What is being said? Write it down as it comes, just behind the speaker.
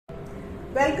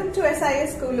Welcome to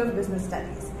SIS School of Business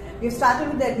Studies. We have started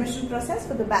with the admission process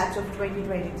for the batch of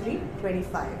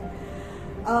 2023-25.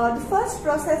 The first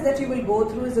process that you will go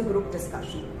through is a group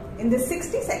discussion. In this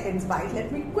 60 seconds bite,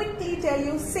 let me quickly tell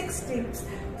you 6 tips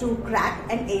to crack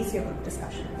and ace your group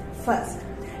discussion. First,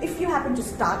 if you happen to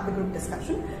start the group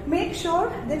discussion, make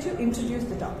sure that you introduce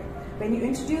the topic. When you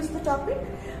introduce the topic,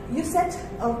 you set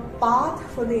a path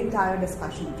for the entire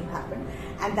discussion to happen,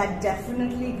 and that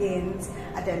definitely gains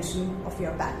attention of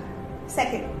your panel.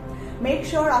 Second, make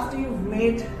sure after you've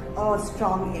made a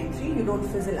strong entry, you don't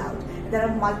fizzle out. There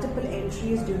are multiple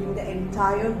entries during the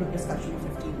entire group discussion of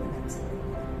 15 minutes.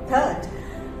 Third,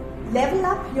 level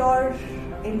up your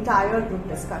entire group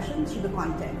discussion through the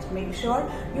content. Make sure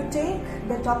you take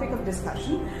the topic of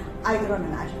discussion either on a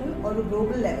national or a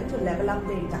global level to level up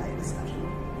the entire discussion.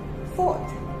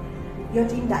 Fourth, your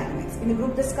team dynamics. In a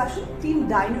group discussion, team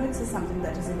dynamics is something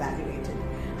that is evaluated.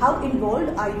 How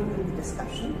involved are you in the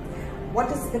discussion?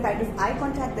 What is the kind of eye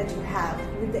contact that you have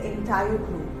with the entire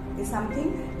group is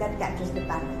something that catches the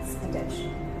panel's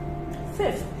attention.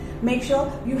 Fifth, make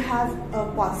sure you have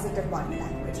a positive body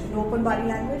language, an open body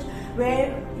language,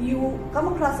 where you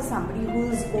come across as somebody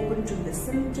who is open to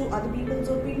listen to other people's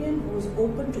opinion, who is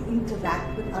open to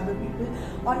interact with other people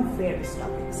on various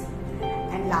topics.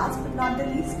 And last but not the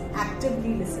least,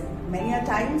 actively listen. Many a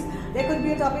times, there could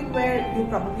be a topic where you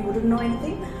probably wouldn't know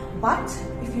anything, but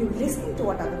if you listen to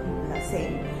what other people are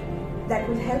saying, that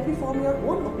will help you form your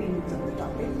own opinions on the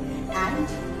topic and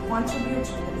contribute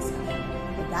to the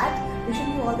discussion. With that,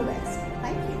 wishing you all the best.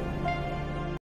 Thank you.